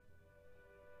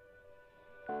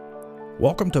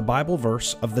Welcome to Bible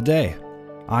Verse of the Day.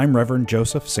 I'm Reverend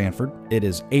Joseph Sanford. It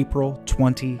is April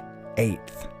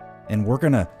 28th, and we're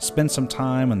going to spend some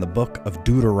time in the book of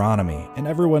Deuteronomy. And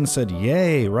everyone said,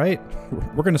 yay, right?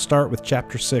 We're going to start with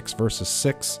chapter 6, verses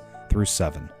 6 through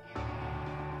 7.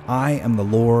 I am the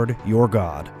Lord your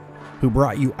God, who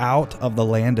brought you out of the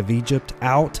land of Egypt,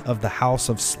 out of the house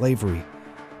of slavery.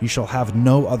 You shall have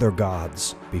no other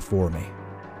gods before me.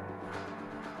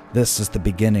 This is the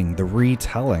beginning, the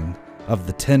retelling of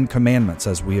the 10 commandments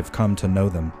as we have come to know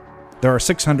them. There are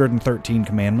 613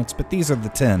 commandments, but these are the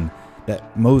 10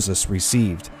 that Moses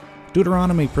received.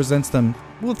 Deuteronomy presents them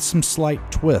with some slight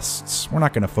twists. We're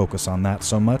not going to focus on that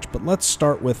so much, but let's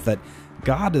start with that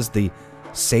God is the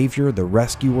Savior, the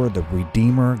rescuer, the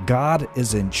Redeemer. God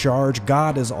is in charge.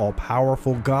 God is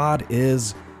all-powerful. God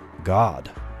is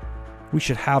God. We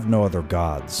should have no other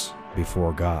gods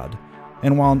before God.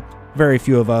 And while very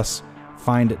few of us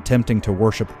find it tempting to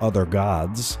worship other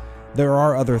gods, there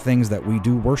are other things that we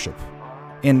do worship.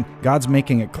 And God's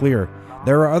making it clear,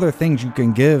 there are other things you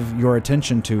can give your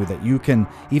attention to, that you can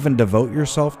even devote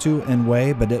yourself to in a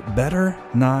way, but it better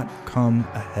not come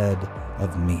ahead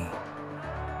of me.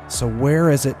 So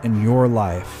where is it in your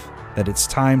life that it's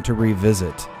time to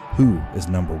revisit who is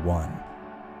number one?